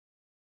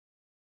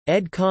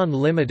Edcon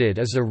Limited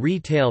is a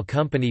retail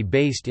company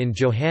based in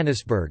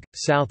Johannesburg,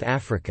 South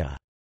Africa.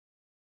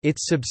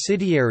 Its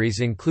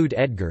subsidiaries include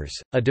Edgars,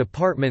 a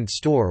department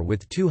store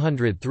with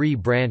 203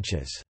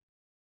 branches.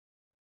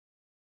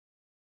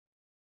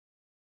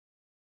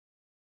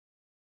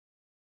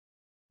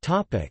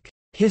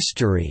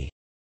 History.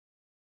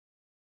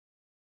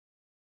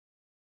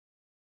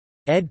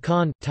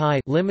 Edcon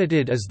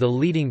Limited is the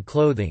leading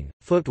clothing,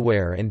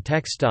 footwear and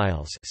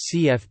textiles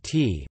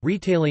 (CFT)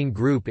 retailing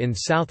group in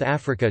South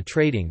Africa,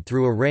 trading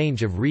through a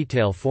range of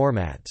retail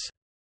formats.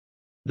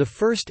 The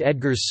first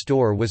Edgars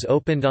store was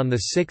opened on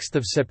 6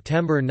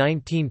 September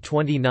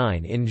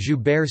 1929 in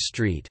Joubert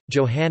Street,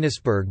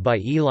 Johannesburg by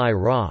Eli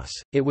Ross.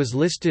 It was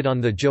listed on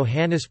the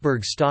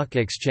Johannesburg Stock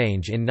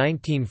Exchange in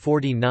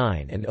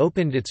 1949 and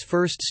opened its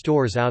first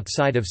stores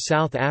outside of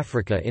South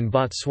Africa in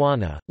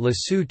Botswana,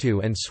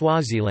 Lesotho and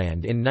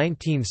Swaziland in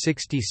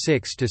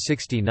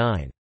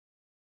 1966–69.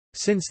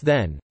 Since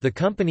then, the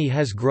company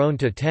has grown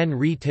to 10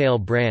 retail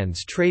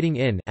brands trading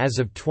in as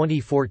of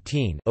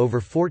 2014 over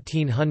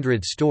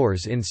 1,400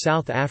 stores in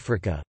South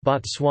Africa,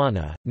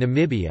 Botswana,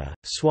 Namibia,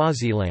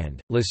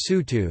 Swaziland,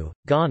 Lesotho,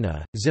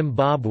 Ghana,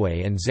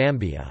 Zimbabwe and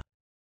Zambia.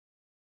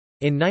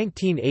 In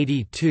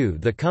 1982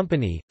 the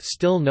company,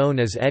 still known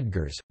as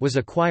Edgars, was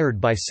acquired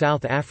by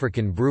South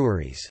African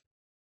breweries.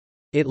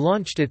 It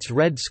launched its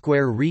Red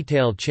Square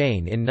retail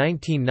chain in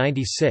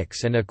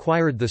 1996 and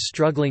acquired the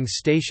struggling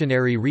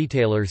stationery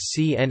retailer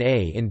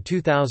CNA in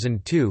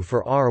 2002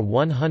 for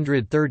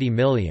R$130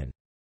 million.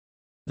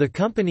 The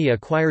company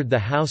acquired the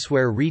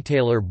houseware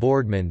retailer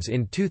Boardmans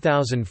in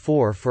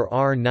 2004 for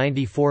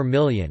R$94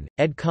 million.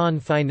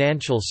 Edcon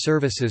Financial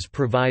Services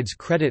provides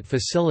credit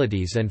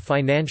facilities and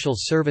financial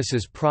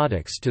services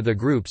products to the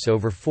group's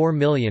over 4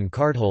 million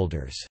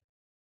cardholders.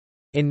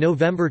 In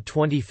November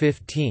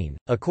 2015,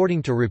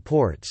 according to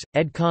reports,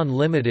 Edcon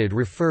Limited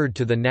referred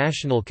to the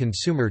National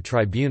Consumer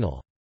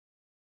Tribunal.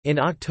 In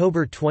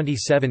October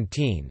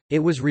 2017, it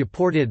was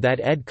reported that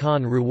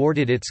Edcon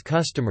rewarded its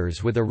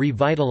customers with a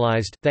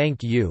revitalized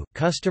 "Thank You"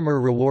 customer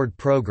reward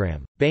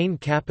program. Bain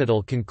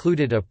Capital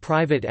concluded a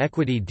private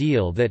equity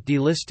deal that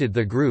delisted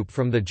the group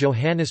from the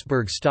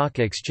Johannesburg Stock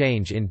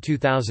Exchange in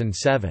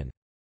 2007.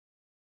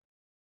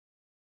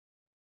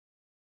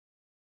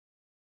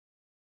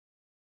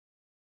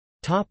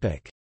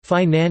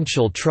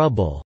 Financial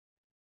trouble.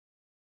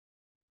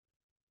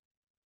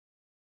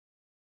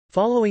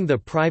 Following the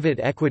private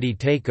equity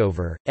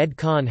takeover,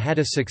 Edcon had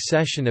a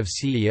succession of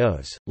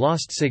CEOs,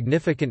 lost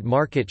significant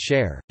market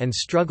share, and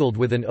struggled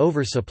with an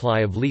oversupply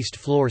of leased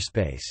floor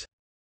space.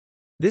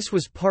 This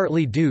was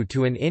partly due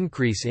to an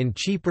increase in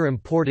cheaper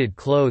imported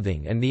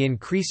clothing and the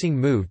increasing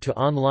move to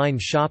online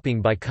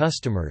shopping by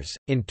customers.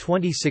 In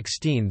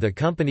 2016, the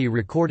company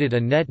recorded a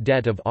net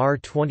debt of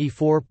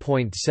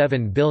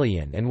R$24.7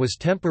 billion and was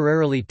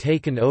temporarily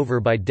taken over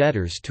by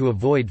debtors to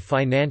avoid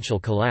financial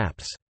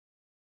collapse.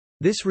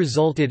 This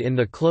resulted in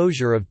the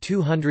closure of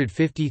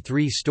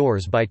 253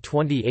 stores by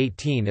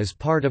 2018 as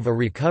part of a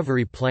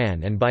recovery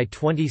plan, and by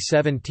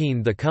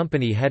 2017 the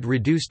company had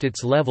reduced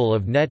its level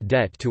of net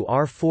debt to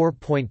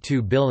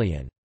R$4.2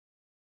 billion.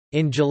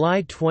 In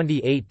July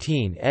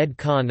 2018,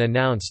 Edcon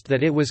announced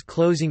that it was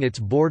closing its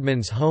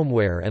Boardmans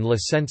homeware and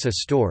Licenza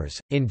stores.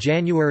 In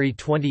January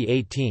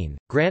 2018,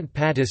 Grant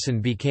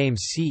Pattison became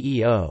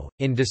CEO.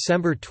 In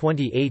December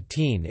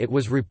 2018, it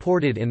was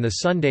reported in the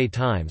Sunday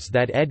Times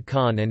that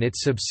Edcon and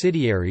its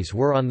subsidiaries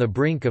were on the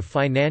brink of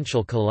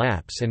financial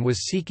collapse and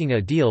was seeking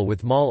a deal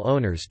with mall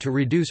owners to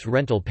reduce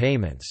rental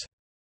payments.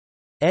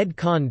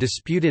 Edcon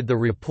disputed the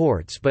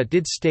reports but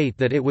did state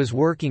that it was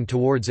working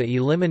towards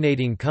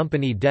eliminating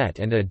company debt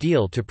and a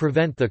deal to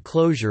prevent the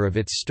closure of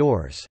its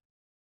stores.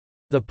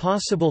 The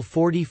possible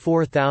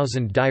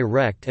 44,000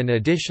 direct and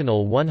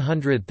additional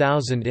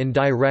 100,000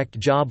 indirect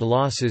job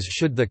losses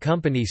should the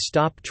company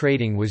stop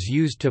trading was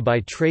used to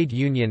by trade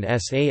union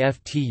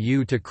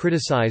SAFTU to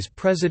criticize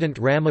President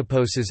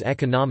Ramaphosa's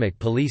economic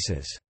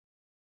policies.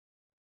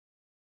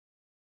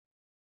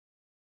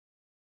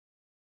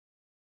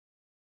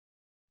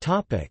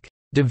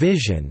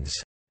 Divisions.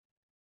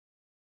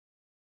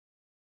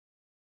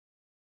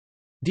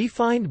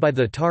 Defined by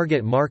the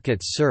target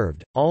markets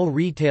served, all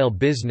retail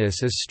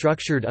business is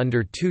structured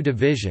under two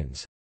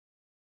divisions.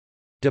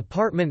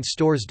 Department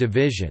Stores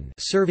Division,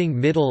 serving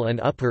middle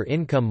and upper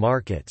income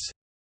markets.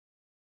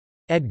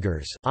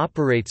 Edgars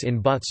operates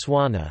in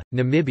Botswana,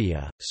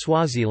 Namibia,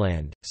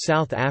 Swaziland,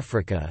 South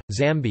Africa,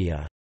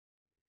 Zambia.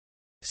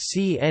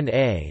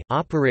 CNA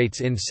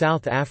operates in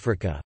South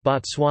Africa,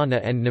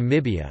 Botswana and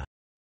Namibia.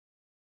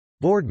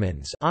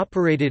 Boardmans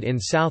operated in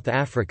South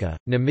Africa,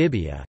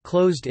 Namibia,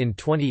 closed in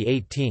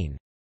 2018.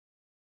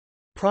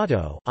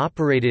 Prato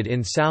operated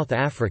in South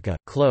Africa,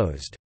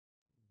 closed.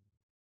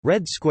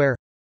 Red Square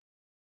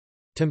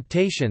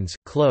Temptations,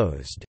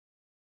 closed.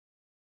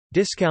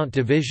 Discount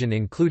division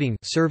including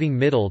serving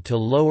middle to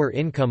lower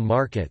income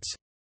markets.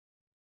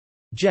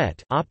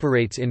 Jet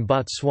operates in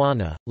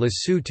Botswana,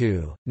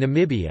 Lesotho,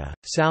 Namibia,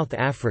 South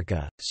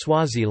Africa,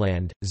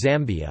 Swaziland,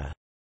 Zambia.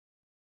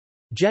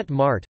 Jet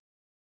Mart.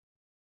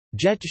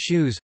 Jet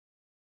Shoes.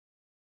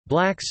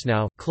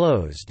 Blacksnow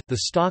closed. The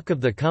stock of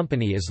the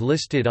company is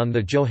listed on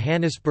the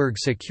Johannesburg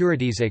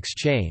Securities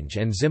Exchange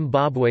and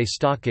Zimbabwe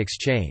Stock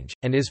Exchange,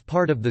 and is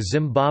part of the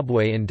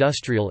Zimbabwe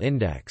Industrial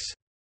Index.